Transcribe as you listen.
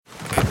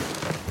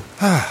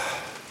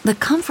The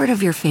comfort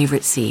of your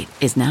favorite seat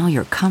is now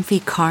your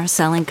comfy car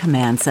selling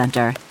command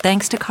center,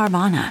 thanks to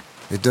Carvana.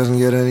 It doesn't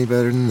get any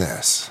better than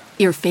this.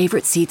 Your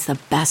favorite seat's the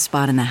best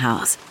spot in the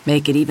house.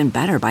 Make it even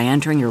better by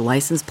entering your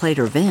license plate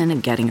or VIN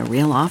and getting a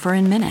real offer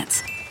in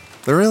minutes.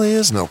 There really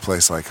is no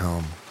place like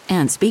home.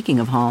 And speaking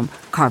of home,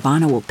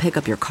 Carvana will pick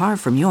up your car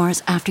from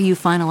yours after you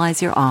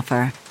finalize your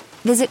offer.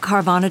 Visit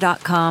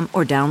Carvana.com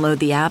or download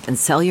the app and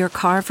sell your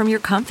car from your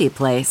comfy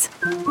place.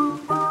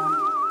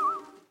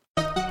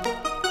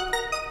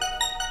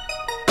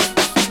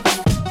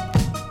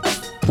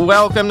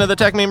 Welcome to the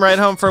Tech Meme Ride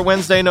Home for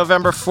Wednesday,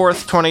 November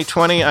 4th,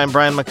 2020. I'm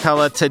Brian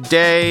McCullough.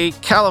 Today,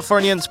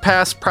 Californians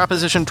pass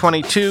Proposition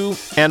 22,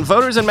 and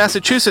voters in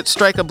Massachusetts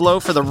strike a blow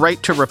for the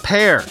right to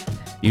repair.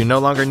 You no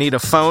longer need a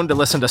phone to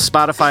listen to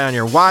Spotify on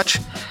your watch,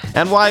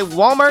 and why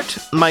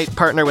Walmart might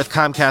partner with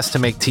Comcast to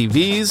make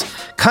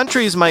TVs,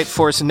 countries might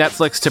force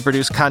Netflix to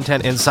produce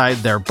content inside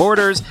their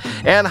borders,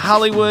 and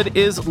Hollywood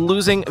is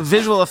losing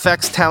visual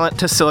effects talent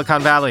to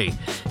Silicon Valley.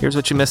 Here's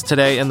what you missed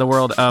today in the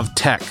world of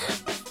tech.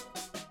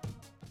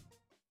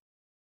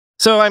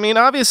 So,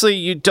 obviously,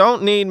 you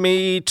don't need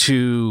me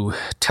to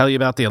tell you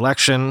about the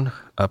election,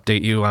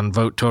 update you on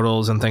vote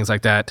totals and things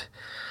like that.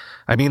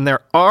 There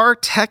are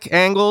tech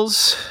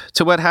angles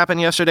to what happened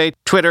yesterday.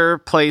 Twitter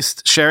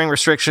placed sharing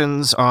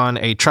restrictions on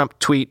a Trump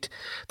tweet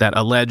that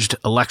alleged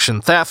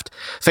election theft.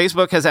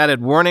 Facebook has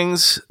added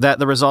warnings that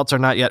the results are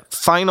not yet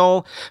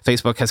final.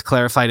 Facebook has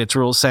clarified its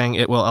rules, saying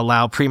it will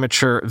allow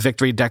premature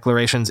victory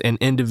declarations in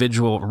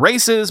individual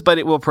races, but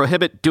it will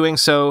prohibit doing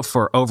so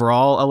for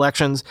overall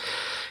elections.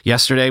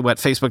 Yesterday, what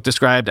Facebook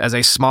described as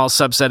a small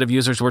subset of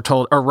users were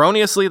told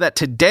erroneously that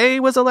today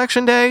was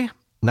election day.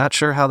 Not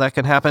sure how that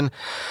can happen.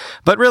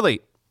 But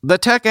really, the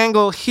tech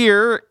angle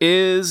here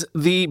is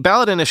the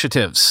ballot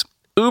initiatives.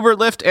 Uber,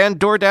 Lyft, and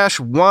DoorDash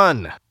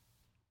won.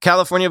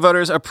 California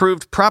voters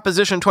approved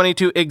Proposition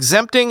 22,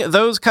 exempting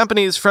those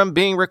companies from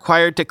being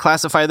required to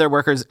classify their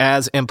workers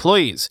as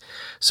employees.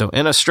 So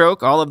in a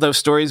stroke, all of those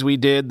stories we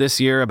did this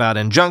year about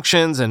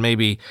injunctions and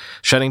maybe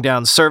shutting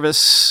down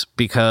service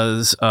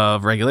because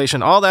of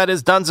regulation, all that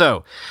is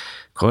donezo.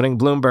 Quoting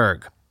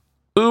Bloomberg.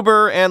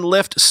 Uber and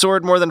Lyft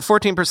soared more than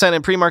 14%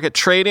 in pre-market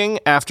trading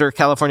after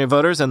California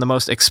voters, in the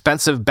most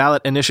expensive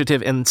ballot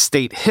initiative in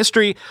state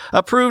history,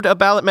 approved a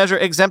ballot measure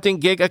exempting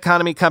gig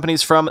economy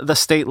companies from the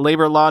state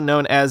labor law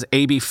known as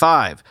AB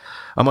 5.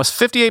 Almost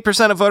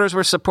 58% of voters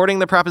were supporting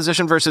the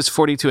proposition versus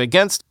 42%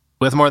 against,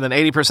 with more than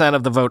 80%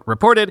 of the vote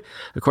reported,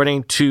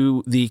 according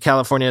to the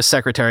California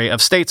Secretary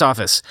of State's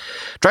office.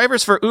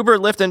 Drivers for Uber,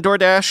 Lyft, and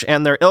DoorDash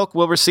and their ilk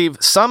will receive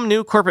some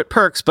new corporate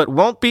perks, but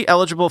won't be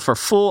eligible for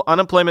full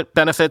unemployment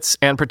benefits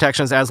and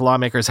protections as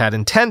lawmakers had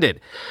intended.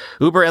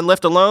 Uber and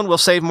Lyft alone will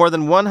save more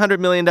than $100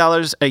 million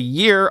a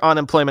year on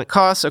employment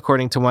costs,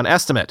 according to one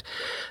estimate.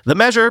 The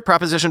measure,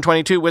 Proposition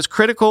 22, was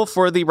critical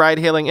for the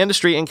ride-hailing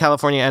industry in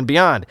California and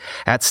beyond.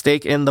 At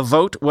stake in the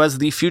vote was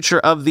the future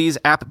of these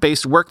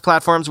app-based work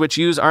platforms, which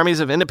use armies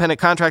of independent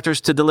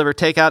contractors to deliver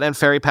takeout and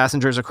ferry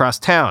passengers across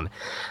town.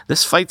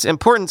 This fight's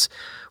importance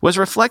was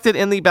reflected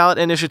in the ballot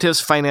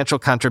initiative's financial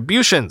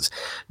contributions.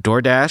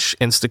 DoorDash,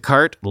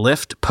 Instacart,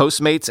 Lyft,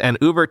 Postmates, and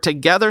Uber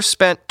together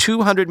spent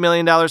 $200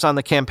 million on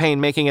the campaign,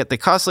 making it the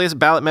costliest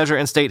ballot measure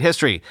in state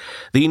history.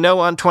 The No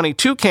on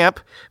 22 camp,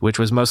 which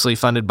was mostly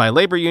funded by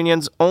labor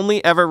unions,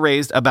 only ever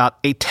raised about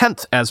a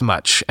tenth as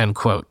much, end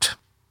quote.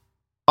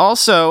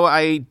 Also,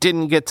 I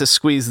didn't get to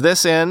squeeze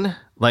this in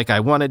like I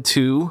wanted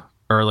to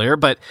earlier,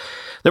 but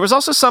there was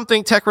also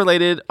something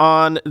tech-related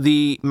on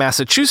the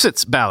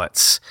Massachusetts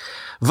ballots.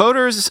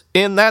 Voters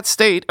in that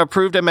state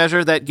approved a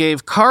measure that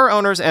gave car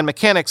owners and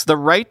mechanics the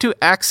right to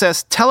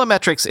access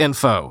telemetrics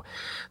info.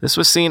 This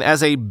was seen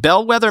as a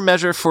bellwether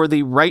measure for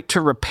the right to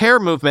repair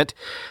movement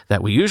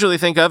that we usually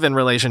think of in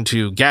relation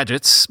to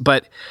gadgets,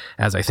 but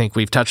as I think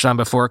we've touched on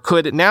before,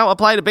 could now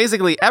apply to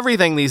basically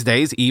everything these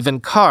days,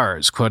 even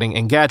cars, quoting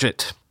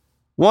Engadget.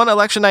 One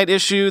election night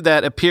issue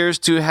that appears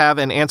to have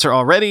an answer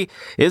already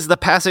is the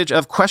passage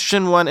of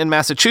Question 1 in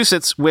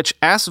Massachusetts, which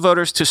asks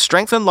voters to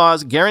strengthen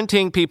laws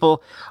guaranteeing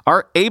people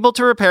are able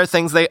to repair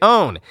things they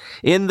own.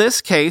 In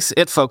this case,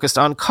 it focused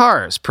on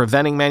cars,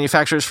 preventing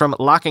manufacturers from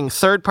locking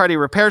third-party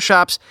repair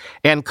shops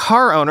and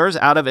car owners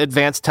out of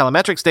advanced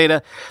telemetrics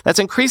data that's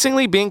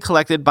increasingly being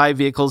collected by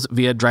vehicles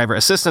via driver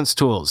assistance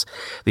tools.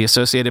 The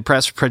Associated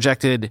Press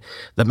projected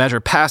the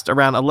measure passed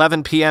around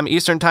 11 p.m.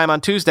 Eastern Time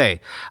on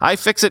Tuesday.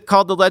 iFixit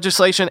called the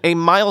legislation a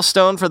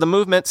milestone for the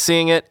movement,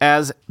 seeing it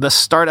as the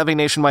start of a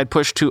nationwide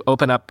push to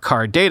open up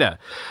car data.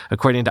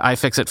 According to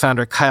iFixit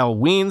founder Kyle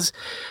Wiens,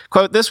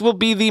 quote, "This will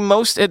be the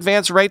most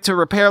advanced right to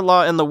repair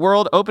law in the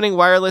world, opening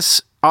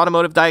wireless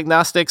automotive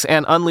diagnostics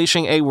and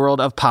unleashing a world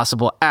of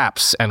possible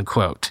apps," end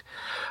quote.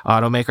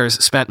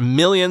 Automakers spent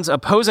millions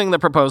opposing the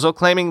proposal,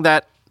 claiming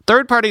that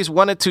third parties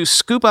wanted to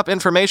scoop up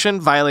information,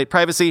 violate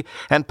privacy,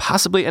 and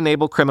possibly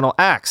enable criminal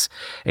acts.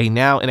 A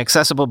now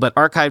inaccessible but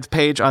archived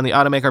page on the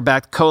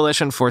automaker-backed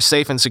Coalition for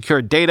Safe and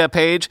Secure Data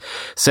page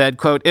said,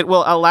 quote, "It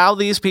will allow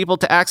these people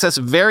to access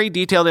very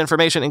detailed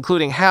information,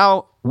 including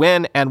how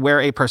when and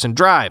where a person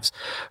drives.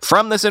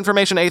 From this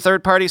information, a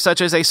third party,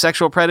 such as a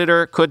sexual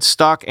predator, could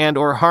stalk and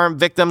or harm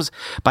victims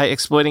by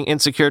exploiting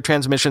insecure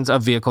transmissions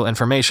of vehicle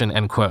information,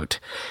 end quote.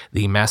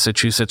 The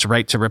Massachusetts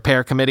Right to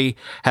Repair Committee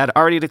had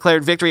already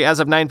declared victory as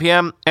of 9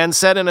 p.m. and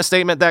said in a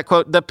statement that,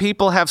 quote, the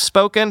people have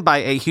spoken by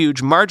a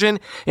huge margin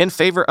in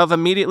favor of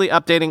immediately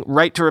updating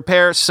Right to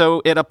Repair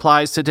so it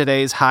applies to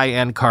today's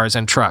high-end cars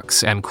and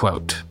trucks, end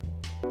quote.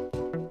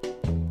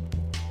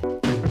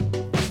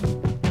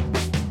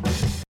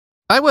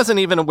 I wasn't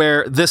even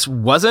aware this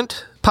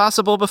wasn't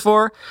possible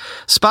before.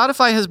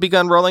 Spotify has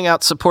begun rolling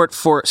out support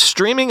for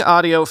streaming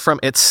audio from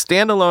its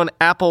standalone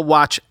Apple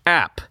Watch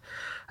app.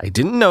 I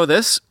didn't know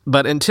this,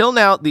 but until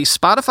now, the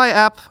Spotify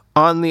app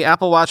on the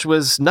Apple Watch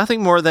was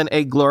nothing more than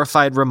a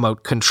glorified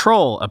remote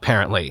control,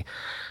 apparently.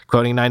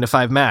 Quoting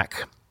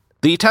 9to5Mac.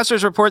 The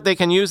testers report they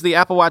can use the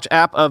Apple Watch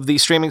app of the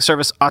streaming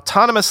service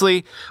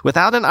autonomously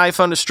without an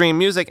iPhone to stream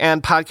music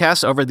and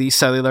podcasts over the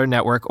cellular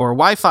network or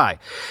Wi-Fi.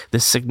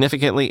 This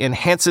significantly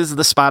enhances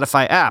the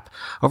Spotify app.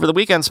 Over the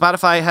weekend,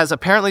 Spotify has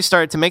apparently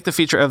started to make the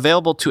feature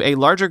available to a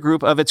larger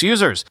group of its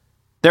users.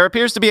 There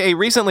appears to be a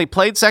recently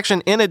played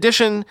section in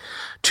addition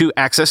to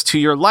access to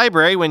your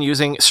library when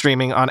using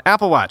streaming on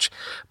Apple Watch.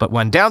 But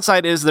one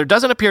downside is there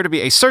doesn't appear to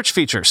be a search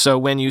feature, so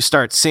when you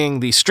start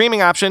seeing the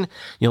streaming option,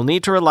 you'll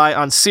need to rely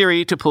on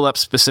Siri to pull up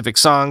specific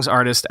songs,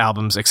 artists,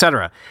 albums,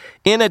 etc.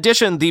 In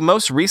addition, the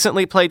most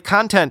recently played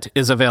content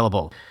is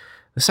available.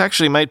 This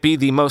actually might be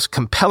the most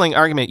compelling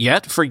argument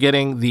yet for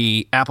getting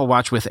the Apple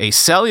Watch with a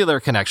cellular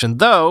connection,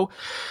 though,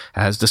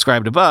 as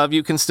described above,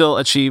 you can still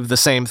achieve the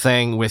same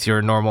thing with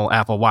your normal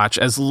Apple Watch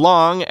as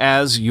long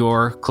as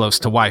you're close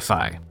to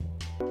Wi-Fi.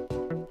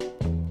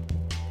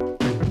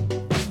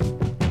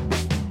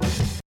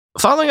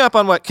 Following up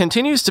on what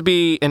continues to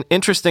be an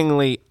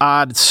interestingly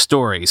odd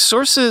story,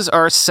 sources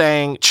are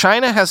saying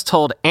China has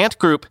told Ant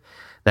Group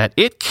that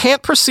it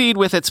can't proceed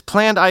with its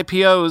planned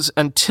IPOs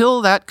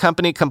until that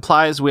company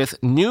complies with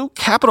new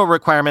capital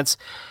requirements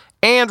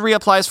and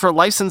reapplies for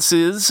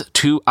licenses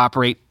to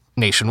operate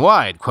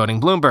nationwide,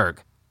 quoting Bloomberg.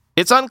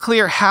 It's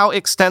unclear how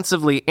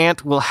extensively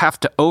Ant will have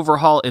to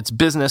overhaul its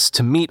business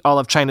to meet all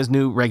of China's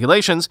new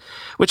regulations,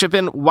 which have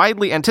been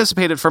widely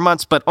anticipated for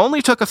months but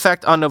only took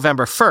effect on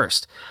November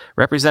 1st.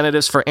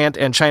 Representatives for Ant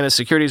and China's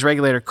securities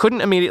regulator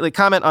couldn't immediately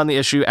comment on the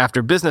issue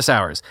after business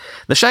hours.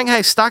 The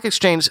Shanghai Stock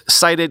Exchange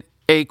cited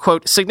a,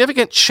 quote,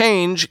 significant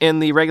change in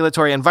the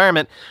regulatory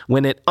environment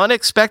when it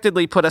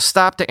unexpectedly put a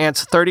stop to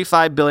Ant's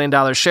 $35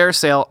 billion share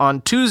sale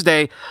on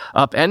Tuesday,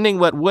 upending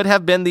what would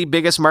have been the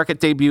biggest market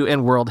debut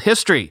in world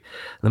history.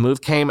 The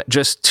move came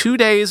just 2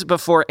 days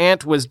before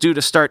Ant was due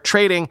to start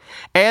trading,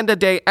 and a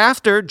day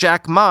after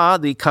Jack Ma,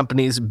 the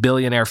company's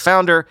billionaire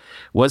founder,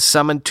 was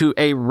summoned to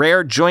a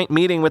rare joint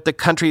meeting with the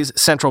country's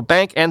central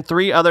bank and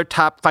 3 other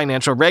top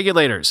financial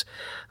regulators.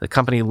 The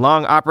company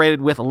long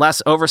operated with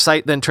less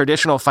oversight than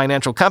traditional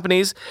financial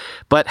companies,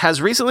 but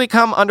has recently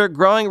come under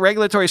growing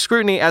regulatory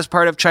scrutiny as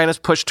part of China's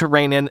push to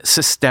rein in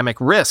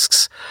systemic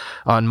risks.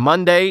 On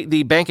Monday,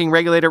 the banking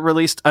regulator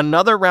released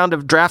another round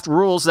of draft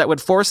rules that would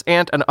force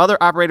Ant and other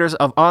operators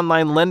of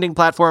online lending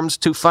platforms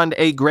to fund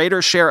a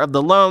greater share of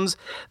the loans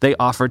they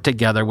offered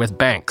together with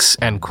banks,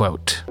 end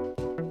quote.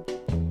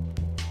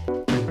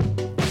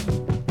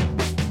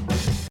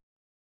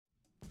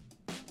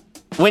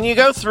 When you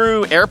go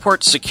through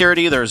airport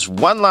security, there's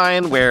one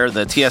line where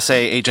the TSA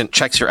agent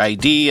checks your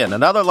ID and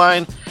another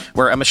line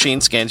where a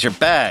machine scans your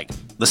bag.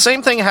 The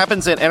same thing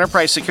happens in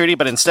enterprise security,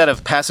 but instead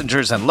of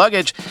passengers and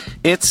luggage,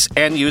 it's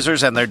end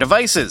users and their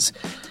devices.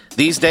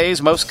 These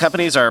days, most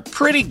companies are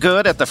pretty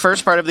good at the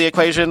first part of the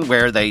equation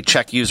where they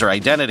check user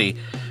identity,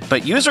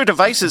 but user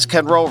devices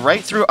can roll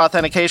right through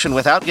authentication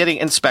without getting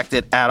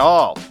inspected at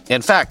all.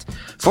 In fact,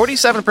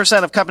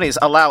 47% of companies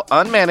allow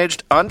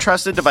unmanaged,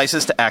 untrusted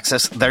devices to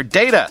access their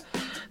data.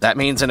 That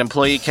means an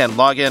employee can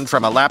log in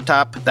from a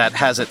laptop that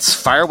has its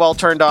firewall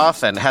turned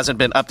off and hasn't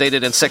been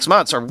updated in 6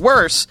 months. Or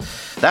worse,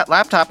 that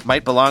laptop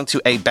might belong to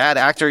a bad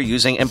actor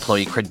using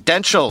employee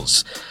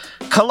credentials.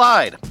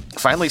 Collide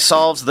finally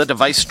solves the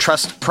device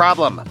trust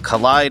problem.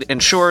 Collide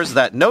ensures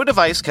that no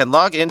device can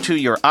log into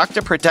your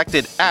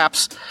Okta-protected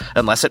apps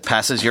unless it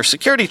passes your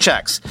security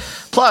checks.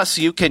 Plus,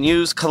 you can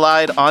use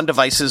Collide on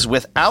devices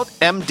without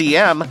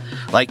MDM,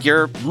 like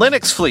your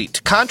Linux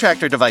fleet,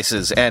 contractor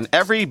devices, and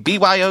every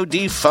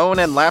BYOD phone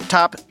and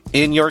laptop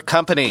in your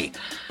company.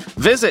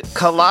 Visit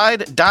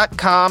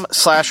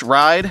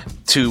collide.com/ride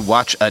to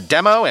watch a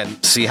demo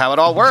and see how it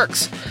all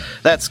works.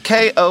 That's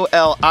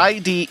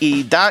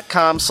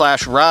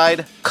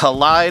KOLIDE.com/ride,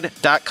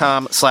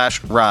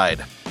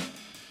 collide.com/ride.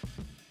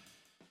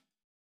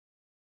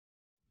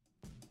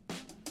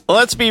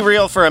 Let's be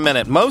real for a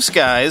minute. Most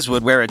guys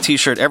would wear a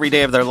t-shirt every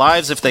day of their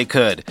lives if they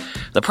could.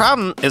 The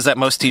problem is that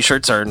most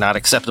t-shirts are not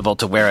acceptable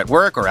to wear at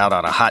work or out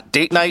on a hot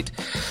date night.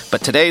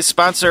 But today's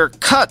sponsor,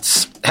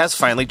 Cuts, has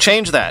finally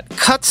changed that.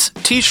 Cuts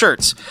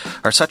t-shirts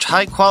are such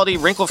high-quality,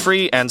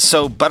 wrinkle-free, and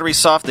so buttery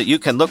soft that you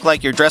can look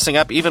like you're dressing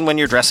up even when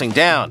you're dressing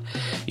down.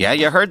 Yeah,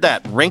 you heard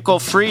that.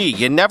 Wrinkle-free.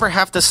 You never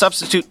have to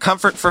substitute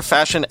comfort for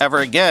fashion ever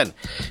again.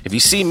 If you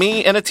see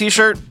me in a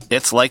t-shirt,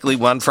 it's likely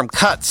one from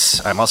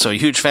Cuts. I'm also a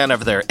huge fan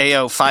of their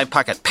AO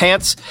 5-pocket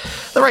pants.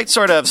 The right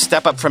sort of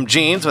step up from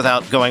jeans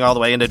without going all the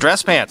way into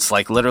dress pants,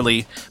 like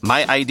literally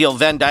my ideal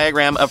Venn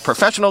diagram of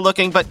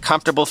professional-looking but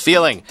comfortable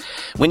feeling.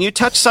 When you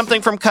touch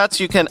something from Cuts,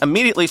 you can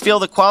immediately feel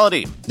the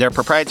quality. Their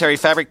proprietary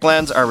fabric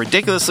blends are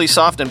ridiculously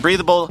soft and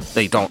breathable,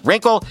 they don't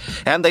wrinkle,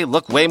 and they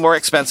look way more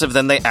expensive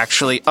than they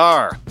actually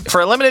are.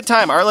 For a limited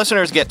time, our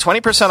listeners get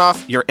 20%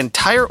 off your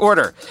entire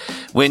order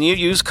when you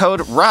use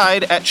code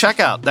RIDE at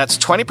checkout. That's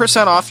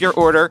 20% off your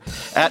order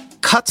at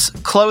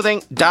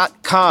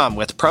cutsclothing.com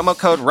with promo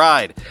code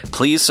RIDE.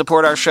 Please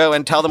support our show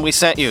and tell them we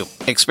sent you.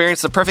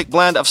 Experience the perfect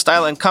blend of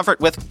style and comfort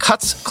with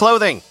Cuts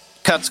Clothing.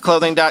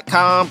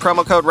 Cutsclothing.com,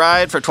 promo code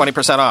RIDE for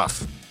 20%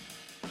 off.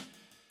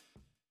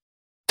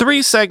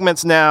 3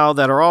 segments now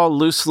that are all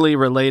loosely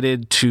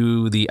related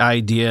to the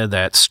idea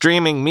that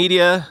streaming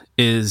media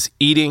is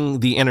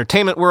eating the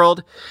entertainment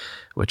world,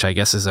 which I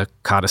guess is a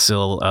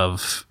codicil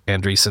of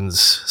Andreessen's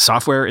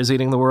software is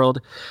eating the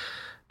world.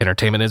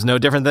 Entertainment is no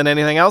different than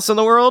anything else in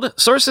the world.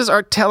 Sources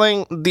are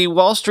telling the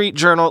Wall Street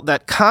Journal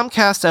that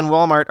Comcast and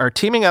Walmart are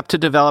teaming up to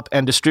develop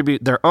and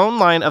distribute their own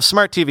line of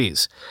smart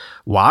TVs.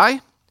 Why?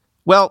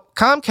 Well,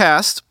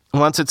 Comcast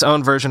wants its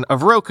own version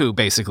of Roku,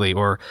 basically,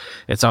 or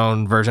its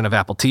own version of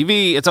Apple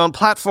TV, its own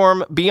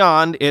platform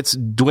beyond its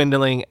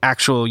dwindling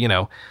actual,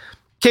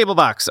 cable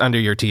box under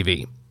your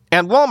TV.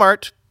 And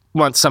Walmart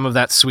wants some of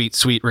that sweet,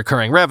 sweet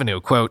recurring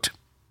revenue. Quote,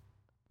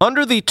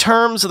 under the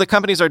terms the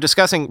companies are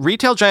discussing,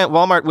 retail giant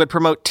Walmart would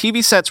promote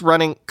TV sets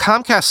running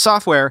Comcast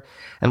software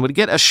and would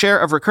get a share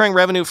of recurring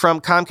revenue from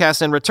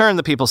Comcast in return,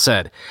 the people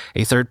said.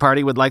 A third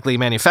party would likely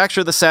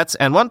manufacture the sets,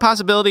 and one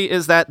possibility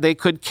is that they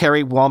could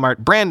carry Walmart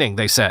branding,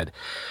 they said.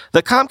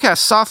 The Comcast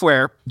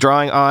software,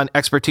 drawing on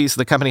expertise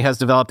the company has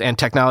developed and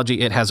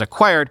technology it has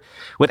acquired,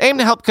 would aim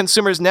to help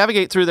consumers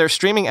navigate through their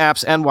streaming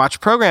apps and watch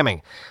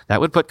programming.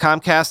 That would put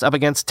Comcast up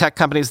against tech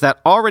companies that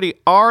already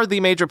are the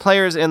major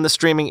players in the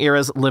streaming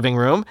era's living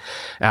room.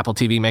 Apple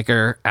TV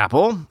maker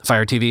Apple,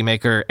 Fire TV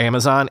maker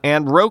Amazon,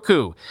 and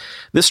Roku.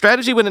 This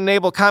strategy would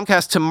enable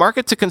Comcast to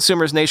market to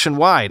consumers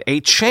nationwide,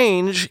 a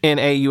change in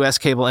a U.S.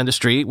 cable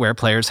industry where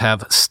players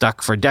have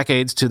stuck for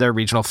decades to their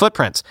regional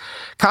footprints.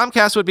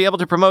 Comcast would be able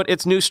to promote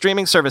its new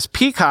streaming service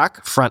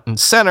Peacock front and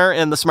center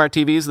in the smart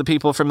TVs, the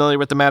people familiar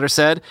with the matter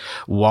said.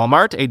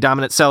 Walmart, a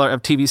dominant seller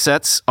of TV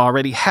sets,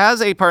 already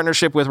has a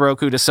partnership with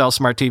Roku to sell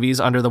smart TVs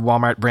under the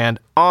Walmart brand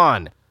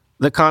ON.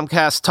 The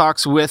Comcast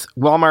talks with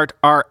Walmart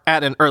are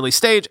at an early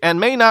stage and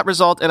may not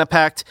result in a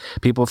pact,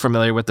 people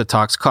familiar with the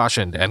talks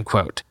cautioned, end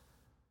quote.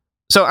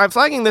 So I'm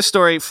flagging this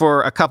story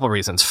for a couple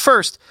reasons.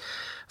 First,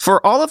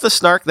 for all of the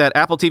snark that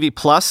Apple TV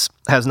Plus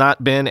has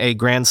not been a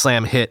grand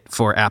slam hit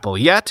for Apple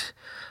yet,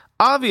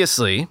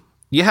 obviously,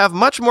 you have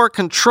much more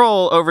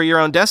control over your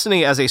own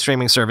destiny as a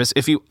streaming service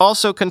if you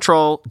also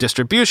control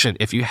distribution,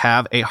 if you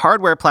have a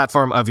hardware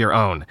platform of your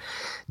own.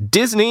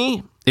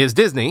 Disney is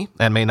Disney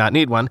and may not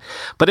need one,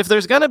 but if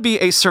there's going to be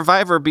a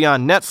survivor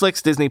beyond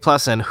Netflix, Disney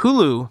Plus, and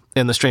Hulu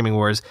in the streaming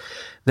wars,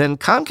 then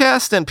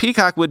Comcast and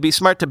Peacock would be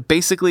smart to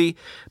basically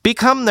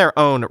become their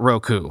own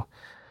Roku.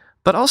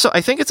 But also,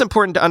 I think it's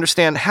important to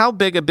understand how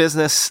big a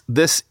business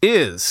this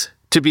is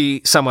to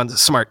be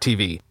someone's smart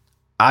TV.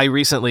 I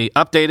recently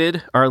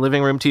updated our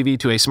living room TV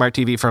to a smart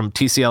TV from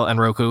TCL and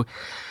Roku.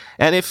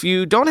 And if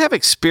you don't have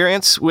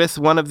experience with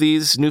one of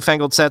these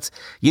newfangled sets,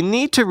 you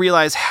need to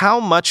realize how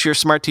much your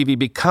smart TV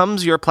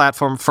becomes your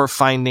platform for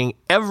finding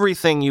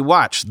everything you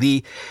watch.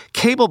 The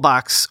cable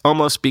box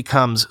almost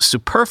becomes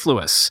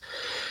superfluous.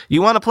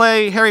 You want to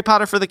play Harry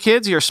Potter for the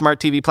kids? Your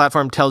smart TV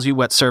platform tells you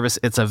what service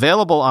it's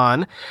available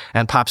on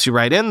and pops you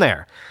right in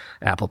there.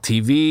 Apple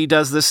TV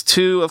does this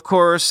too, of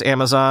course.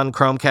 Amazon,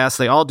 Chromecast,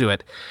 they all do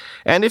it.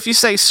 And if you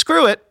say,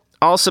 screw it,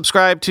 I'll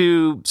subscribe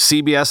to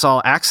CBS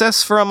All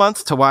Access for a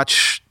month to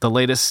watch the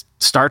latest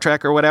Star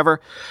Trek or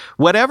whatever.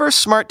 Whatever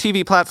smart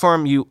TV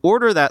platform you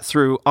order that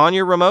through on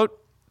your remote,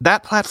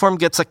 that platform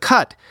gets a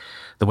cut.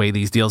 The way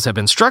these deals have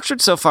been structured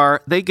so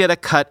far, they get a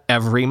cut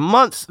every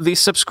month the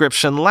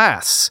subscription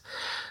lasts.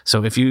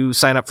 So if you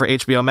sign up for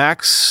HBO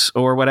Max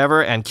or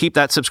whatever and keep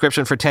that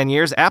subscription for 10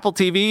 years, Apple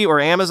TV or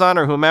Amazon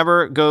or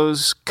whomever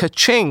goes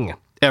ka-ching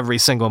every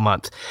single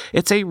month.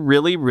 It's a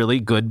really,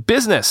 really good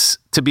business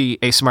to be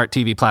a smart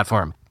TV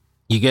platform.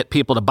 You get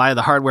people to buy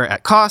the hardware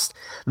at cost,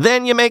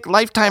 then you make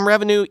lifetime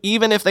revenue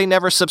even if they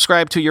never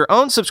subscribe to your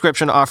own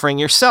subscription offering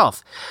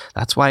yourself.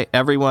 That's why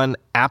everyone,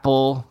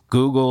 Apple,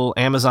 Google,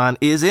 Amazon,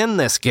 is in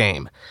this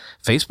game.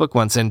 Facebook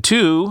wants in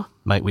too.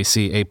 Might we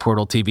see a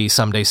Portal TV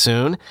someday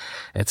soon?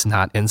 It's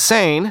not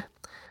insane.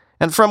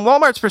 And from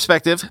Walmart's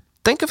perspective,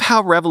 think of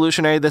how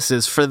revolutionary this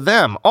is for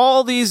them.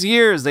 All these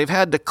years, they've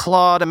had to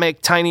claw to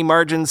make tiny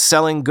margins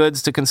selling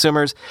goods to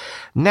consumers.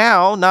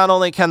 Now, not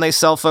only can they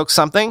sell folks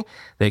something,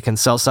 they can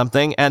sell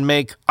something and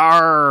make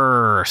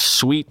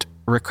sweet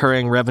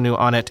recurring revenue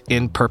on it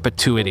in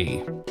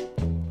perpetuity.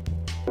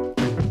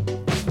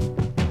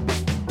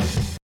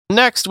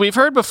 Next, we've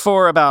heard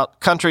before about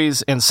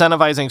countries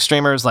incentivizing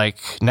streamers like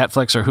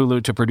Netflix or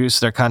Hulu to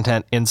produce their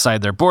content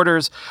inside their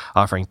borders,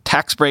 offering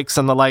tax breaks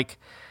and the like.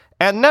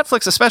 And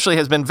Netflix especially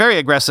has been very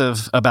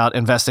aggressive about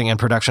investing in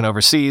production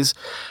overseas,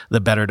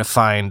 the better to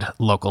find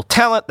local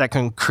talent that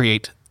can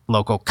create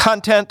local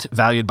content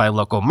valued by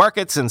local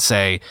markets in,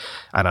 say,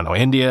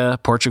 India,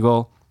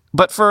 Portugal.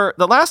 But for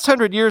the last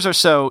 100 years or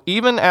so,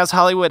 even as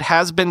Hollywood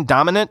has been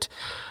dominant,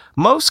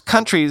 most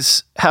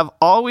countries have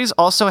always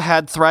also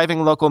had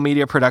thriving local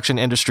media production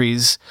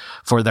industries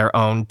for their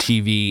own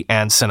TV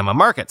and cinema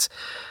markets.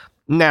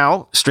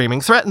 Now,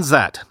 streaming threatens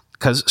that,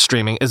 because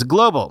streaming is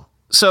global.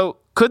 So,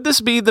 could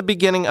this be the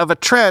beginning of a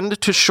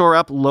trend to shore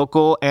up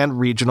local and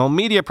regional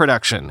media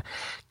production?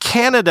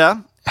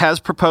 Canada has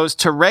proposed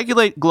to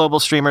regulate global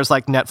streamers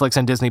like Netflix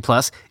and Disney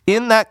Plus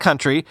in that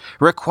country,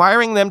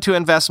 requiring them to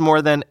invest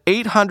more than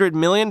 $800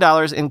 million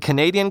in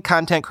Canadian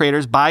content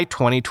creators by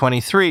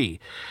 2023,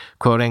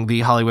 quoting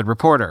The Hollywood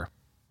Reporter.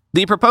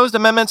 The proposed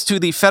amendments to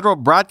the Federal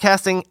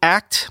Broadcasting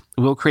Act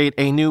will create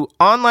a new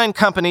online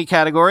company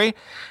category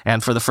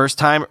and, for the first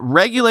time,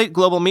 regulate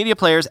global media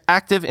players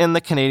active in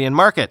the Canadian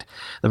market.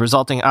 The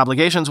resulting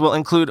obligations will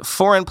include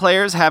foreign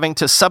players having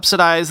to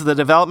subsidize the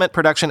development,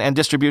 production, and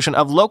distribution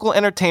of local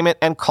entertainment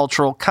and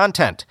cultural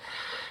content.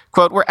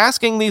 Quote, "We're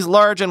asking these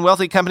large and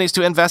wealthy companies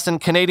to invest in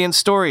Canadian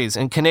stories,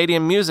 in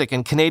Canadian music,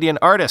 and Canadian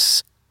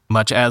artists,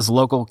 much as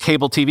local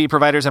cable TV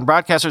providers and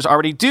broadcasters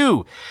already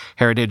do,"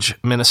 Heritage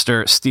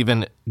Minister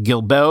Stephen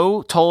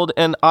Guilbeault told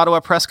an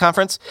Ottawa press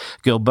conference.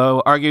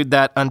 Guilbeault argued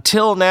that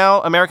until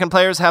now, American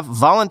players have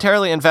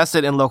voluntarily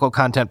invested in local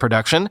content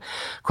production.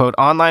 Quote,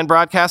 "Online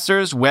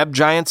broadcasters, web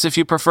giants if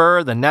you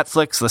prefer, the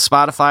Netflix, the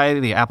Spotify,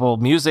 the Apple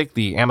Music,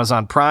 the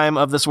Amazon Prime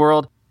of this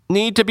world,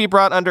 need to be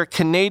brought under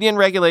Canadian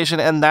regulation,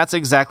 and that's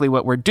exactly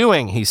what we're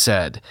doing," he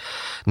said.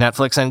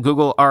 Netflix and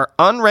Google are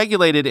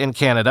unregulated in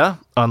Canada,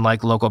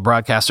 unlike local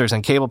broadcasters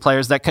and cable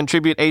players that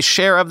contribute a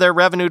share of their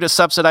revenue to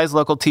subsidize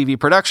local TV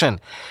production.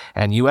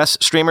 And U.S.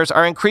 streamers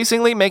are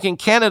increasingly making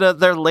Canada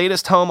their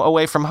latest home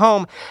away from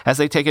home as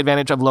they take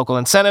advantage of local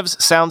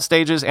incentives, sound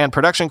stages, and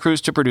production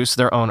crews to produce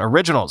their own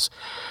originals.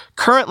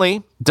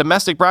 Currently,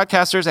 domestic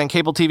broadcasters and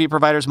cable TV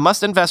providers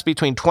must invest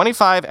between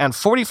 25 and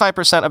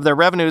 45% of their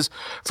revenues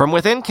from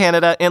within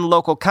Canada in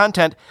local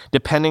content,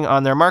 depending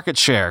on their market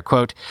share.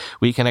 Quote,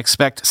 "We can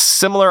expect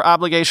similar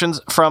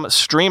obligations from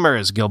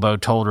streamers,"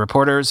 Guilbeault told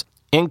reporters,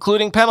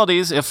 "including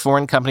penalties if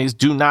foreign companies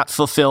do not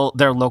fulfill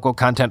their local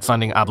content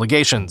funding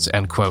obligations,"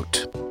 end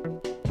quote.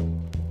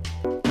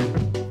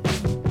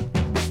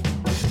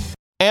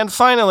 And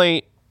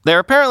finally, there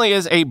apparently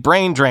is a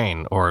brain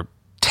drain, or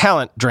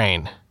talent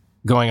drain,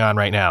 going on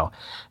right now.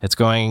 It's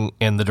going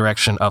in the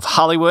direction of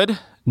Hollywood,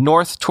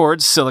 north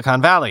towards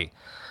Silicon Valley.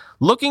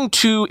 Looking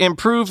to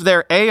improve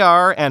their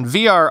AR and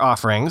VR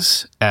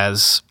offerings,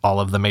 as all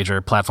of the major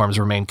platforms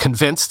remain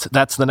convinced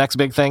that's the next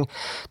big thing,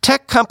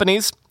 tech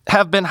companies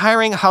have been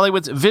hiring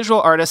Hollywood's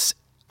visual artists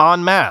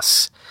en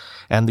masse.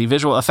 And the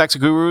visual effects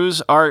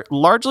gurus are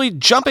largely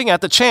jumping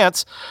at the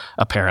chance,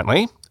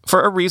 apparently,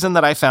 for a reason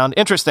that I found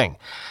interesting.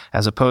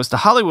 As opposed to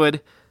Hollywood,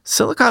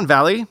 Silicon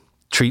Valley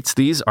treats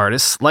these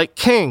artists like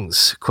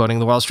kings, quoting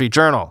the Wall Street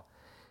Journal.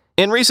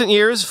 In recent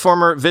years,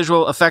 former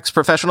visual effects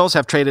professionals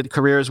have traded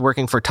careers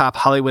working for top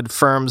Hollywood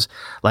firms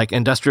like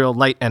Industrial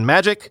Light and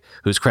Magic,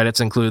 whose credits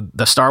include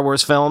the Star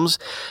Wars films,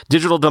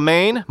 Digital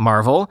Domain,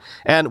 Marvel,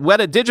 and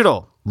Weta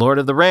Digital, Lord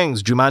of the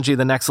Rings, Jumanji: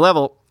 The Next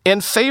Level, in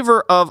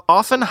favor of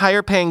often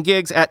higher-paying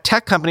gigs at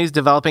tech companies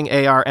developing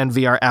AR and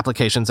VR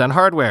applications and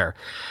hardware.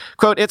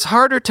 Quote, "It's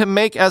harder to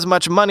make as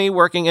much money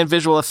working in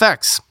visual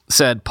effects,"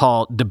 said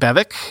Paul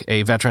Debevic,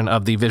 a veteran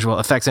of the visual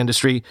effects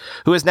industry,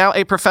 who is now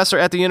a professor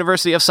at the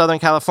University of Southern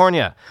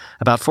California.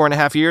 About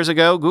 4.5 years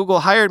ago,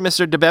 Google hired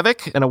Mr.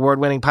 Debevic, an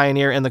award-winning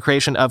pioneer in the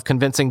creation of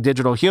convincing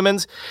digital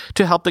humans,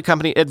 to help the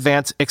company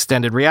advance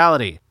extended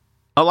reality.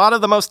 "A lot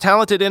of the most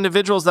talented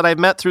individuals that I've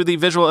met through the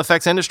visual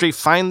effects industry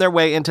find their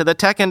way into the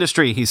tech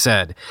industry," he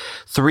said.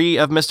 3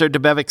 of Mr.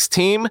 Debevic's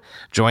team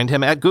joined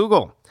him at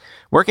Google.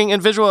 Working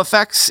in visual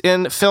effects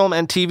in film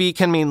and TV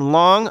can mean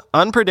long,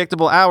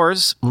 unpredictable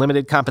hours,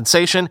 limited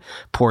compensation,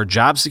 poor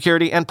job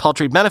security, and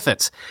paltry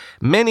benefits.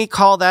 Many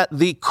call that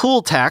the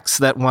cool tax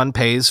that one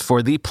pays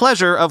for the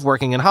pleasure of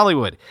working in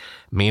Hollywood.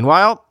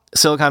 Meanwhile,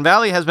 Silicon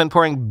Valley has been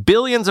pouring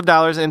billions of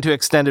dollars into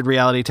extended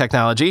reality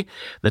technology.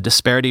 The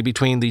disparity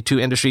between the two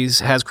industries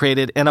has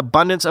created an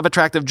abundance of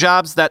attractive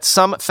jobs that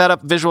some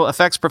fed-up visual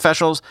effects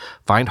professionals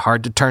find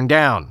hard to turn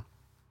down.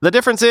 The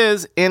difference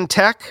is, in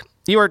tech,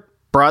 you are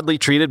broadly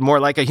treated more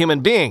like a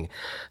human being,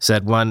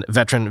 said one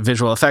veteran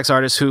visual effects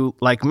artist who,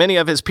 like many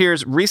of his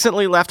peers,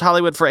 recently left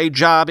Hollywood for a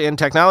job in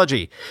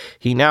technology.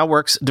 He now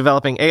works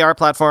developing AR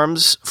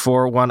platforms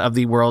for one of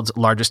the world's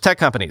largest tech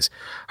companies.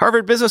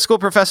 Harvard Business School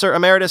professor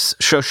emeritus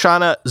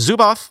Shoshana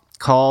Zuboff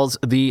calls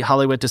the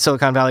Hollywood to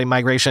Silicon Valley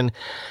migration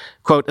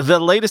quote, the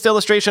latest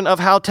illustration of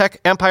how tech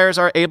empires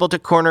are able to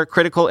corner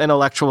critical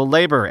intellectual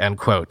labor, end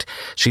quote.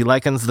 She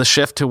likens the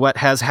shift to what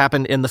has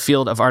happened in the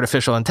field of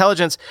artificial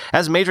intelligence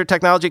as major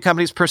technology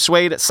companies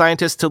persuade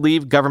scientists to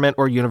leave government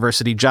or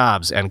university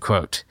jobs, end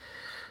quote.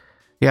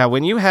 Yeah,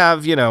 when you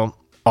have,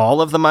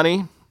 all of the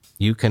money,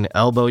 you can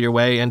elbow your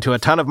way into a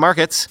ton of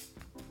markets.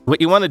 What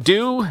you want to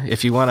do,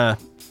 if you want to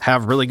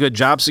have really good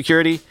job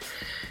security,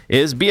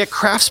 is be a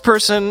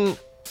craftsperson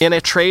in a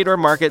trade or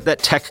market that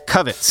tech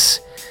covets.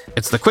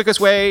 It's the quickest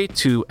way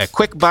to a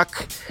quick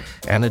buck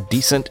and a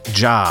decent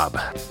job.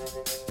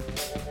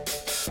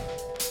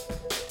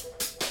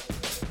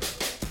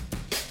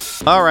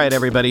 All right,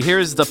 everybody,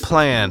 here's the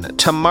plan.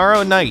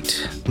 Tomorrow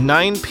night,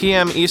 9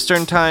 p.m.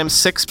 Eastern Time,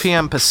 6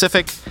 p.m.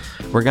 Pacific,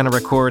 we're going to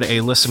record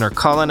a listener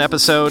call-in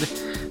episode.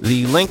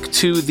 The link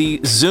to the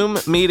Zoom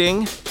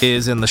meeting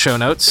is in the show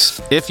notes.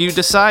 If you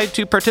decide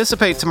to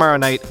participate tomorrow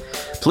night,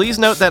 please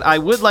note that I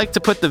would like to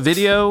put the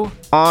video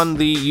on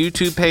the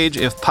YouTube page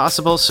if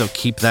possible, so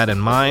keep that in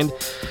mind.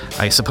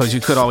 I suppose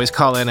you could always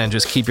call in and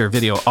just keep your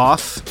video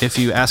off if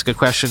you ask a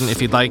question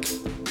if you'd like.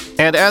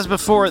 And as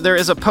before, there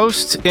is a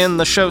post in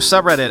the show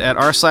subreddit at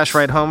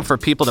r/RideHome for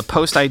people to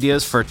post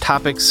ideas for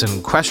topics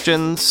and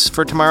questions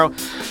for tomorrow.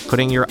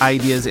 Putting your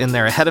ideas in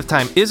there ahead of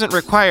time isn't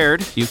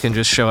required. You can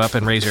just show up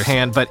and raise your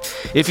hand. But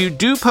if you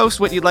do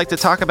post what you'd like to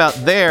talk about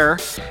there,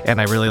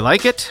 and I really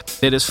like it,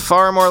 it is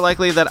far more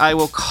likely that I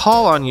will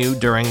call on you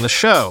during the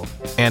show.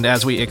 And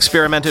as we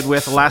experimented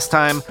with last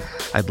time,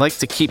 I'd like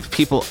to keep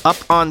people up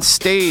on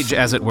stage,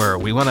 as it were.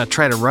 We want to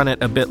try to run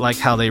it a bit like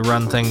how they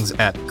run things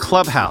at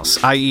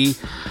Clubhouse, i.e.,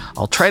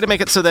 I'll try to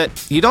make it so that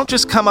you don't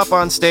just come up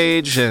on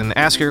stage and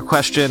ask your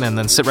question and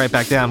then sit right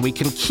back down. We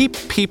can keep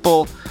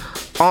people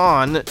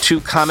on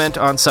to comment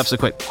on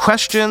subsequent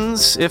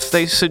questions if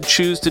they should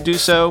choose to do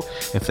so,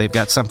 if they've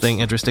got something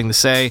interesting to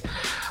say.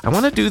 I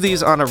want to do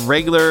these on a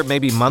regular,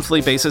 maybe monthly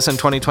basis in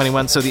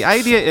 2021. So the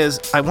idea is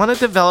I want to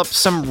develop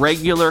some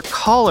regular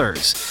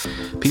callers.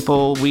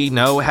 People we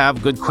know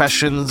have good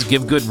questions,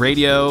 give good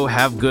radio,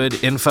 have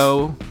good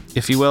info,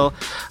 if you will.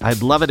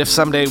 I'd love it if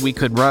someday we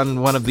could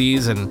run one of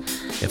these, and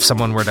if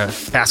someone were to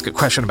ask a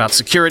question about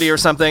security or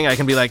something, I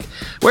can be like,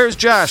 where's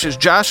Josh? Is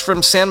Josh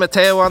from San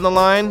Mateo on the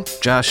line?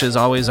 Josh is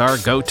always our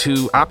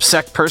go-to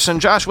OPSEC person.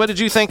 Josh, what did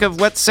you think of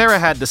what Sarah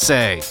had to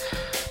say?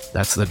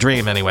 That's the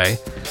dream, anyway.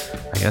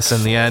 I guess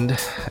in the end,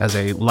 as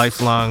a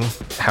lifelong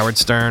Howard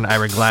Stern,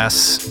 Ira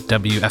Glass,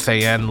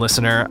 WFAN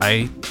listener,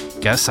 I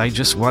guess I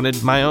just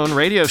wanted my own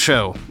radio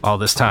show all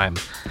this time,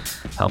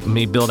 helping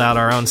me build out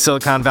our own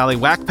Silicon Valley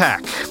Whack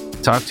Pack.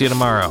 Talk to you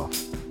tomorrow.